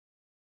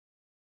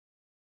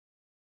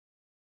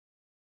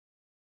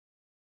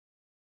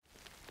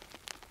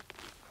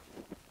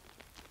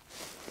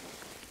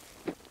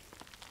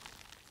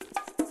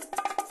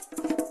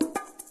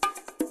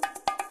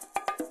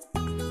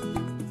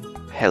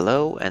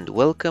Hello and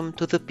welcome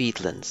to the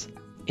Peatlands.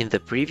 In the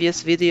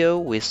previous video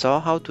we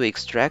saw how to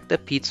extract a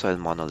peat soil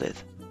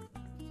monolith.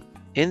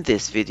 In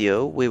this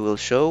video we will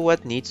show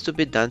what needs to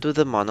be done to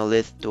the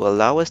monolith to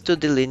allow us to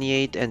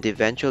delineate and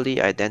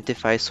eventually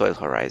identify soil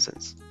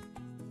horizons.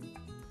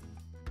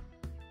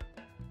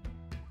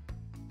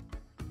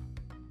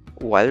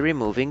 While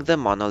removing the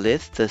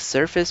monolith, the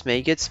surface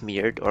may get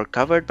smeared or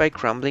covered by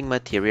crumbling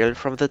material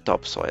from the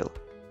topsoil.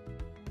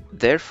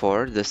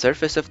 Therefore, the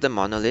surface of the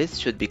monolith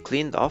should be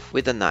cleaned off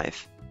with a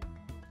knife.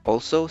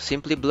 Also,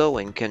 simply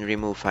blowing can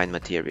remove fine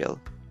material.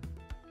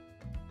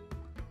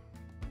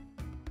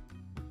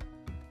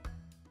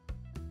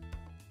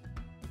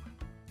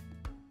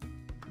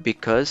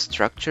 Because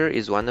structure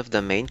is one of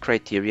the main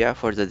criteria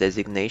for the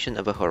designation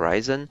of a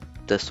horizon,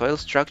 the soil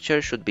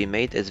structure should be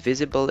made as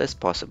visible as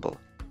possible.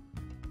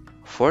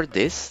 For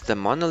this, the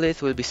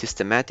monolith will be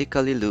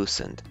systematically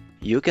loosened.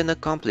 You can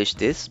accomplish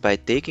this by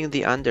taking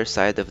the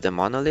underside of the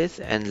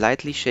monolith and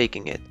lightly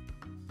shaking it.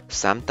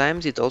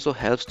 Sometimes it also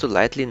helps to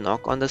lightly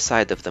knock on the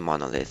side of the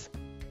monolith.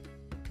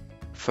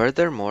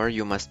 Furthermore,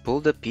 you must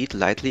pull the peat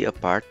lightly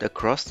apart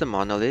across the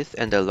monolith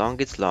and along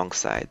its long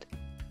side.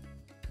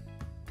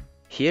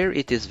 Here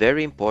it is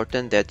very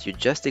important that you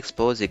just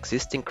expose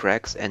existing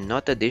cracks and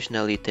not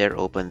additionally tear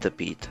open the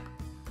peat.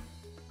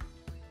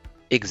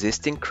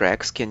 Existing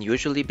cracks can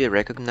usually be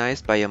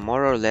recognized by a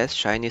more or less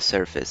shiny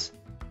surface.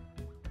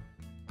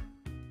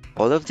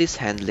 All of this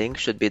handling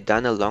should be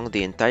done along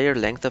the entire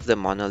length of the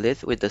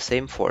monolith with the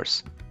same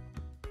force.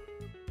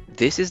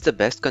 This is the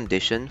best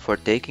condition for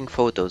taking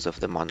photos of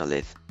the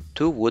monolith.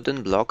 Two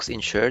wooden blocks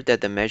ensure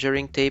that the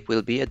measuring tape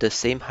will be at the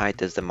same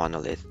height as the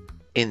monolith.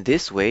 In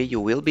this way,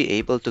 you will be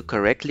able to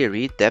correctly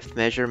read depth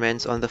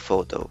measurements on the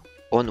photo.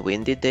 On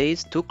windy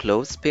days, two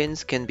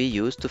clothespins can be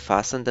used to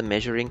fasten the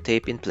measuring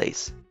tape in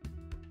place.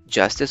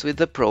 Just as with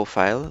the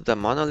profile, the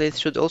monolith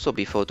should also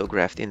be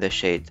photographed in the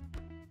shade.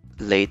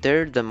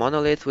 Later, the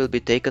monolith will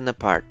be taken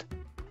apart.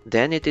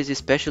 Then it is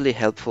especially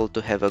helpful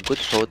to have a good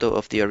photo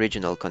of the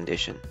original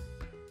condition.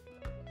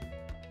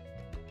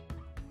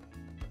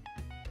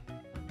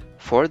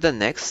 For the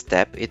next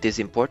step, it is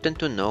important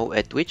to know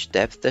at which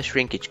depth the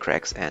shrinkage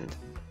cracks end.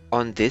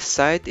 On this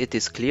side, it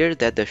is clear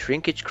that the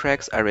shrinkage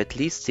cracks are at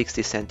least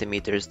 60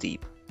 cm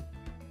deep.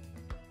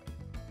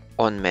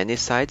 On many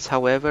sites,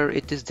 however,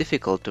 it is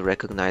difficult to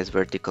recognize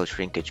vertical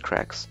shrinkage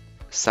cracks.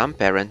 Some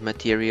parent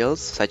materials,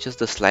 such as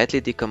the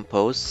slightly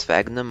decomposed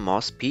sphagnum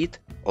moss peat,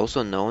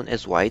 also known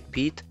as white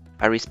peat,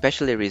 are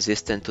especially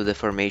resistant to the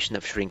formation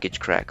of shrinkage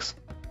cracks.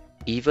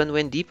 Even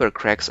when deeper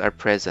cracks are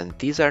present,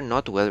 these are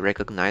not well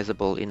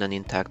recognizable in an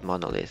intact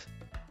monolith.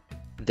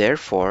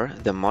 Therefore,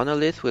 the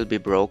monolith will be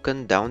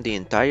broken down the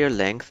entire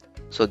length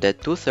so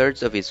that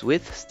 2/3 of its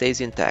width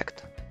stays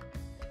intact.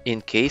 In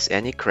case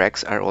any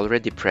cracks are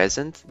already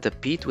present, the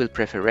peat will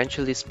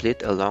preferentially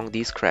split along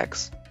these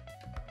cracks.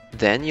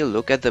 Then you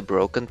look at the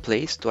broken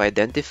place to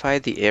identify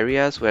the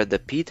areas where the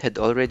peat had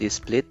already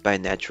split by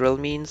natural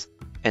means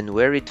and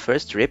where it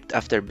first ripped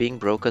after being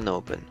broken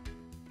open.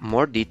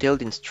 More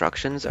detailed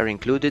instructions are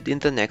included in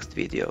the next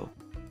video.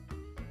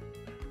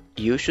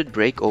 You should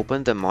break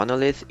open the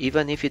monolith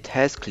even if it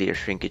has clear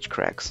shrinkage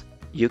cracks.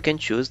 You can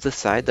choose the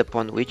side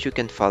upon which you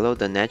can follow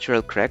the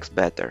natural cracks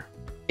better.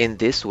 In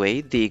this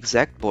way, the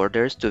exact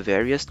borders to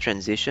various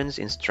transitions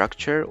in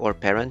structure or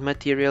parent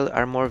material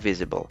are more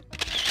visible.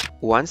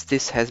 Once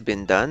this has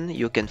been done,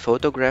 you can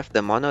photograph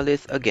the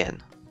monolith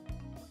again.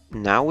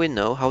 Now we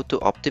know how to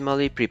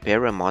optimally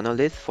prepare a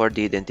monolith for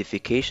the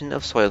identification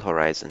of soil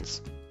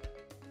horizons.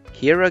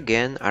 Here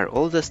again are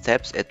all the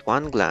steps at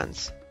one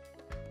glance.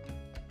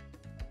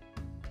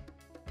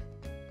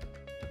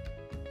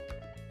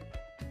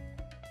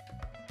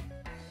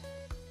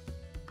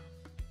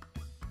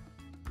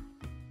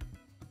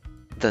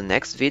 The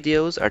next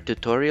videos are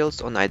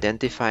tutorials on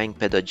identifying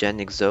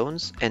pedogenic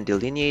zones and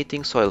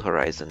delineating soil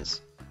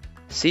horizons.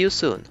 See you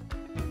soon!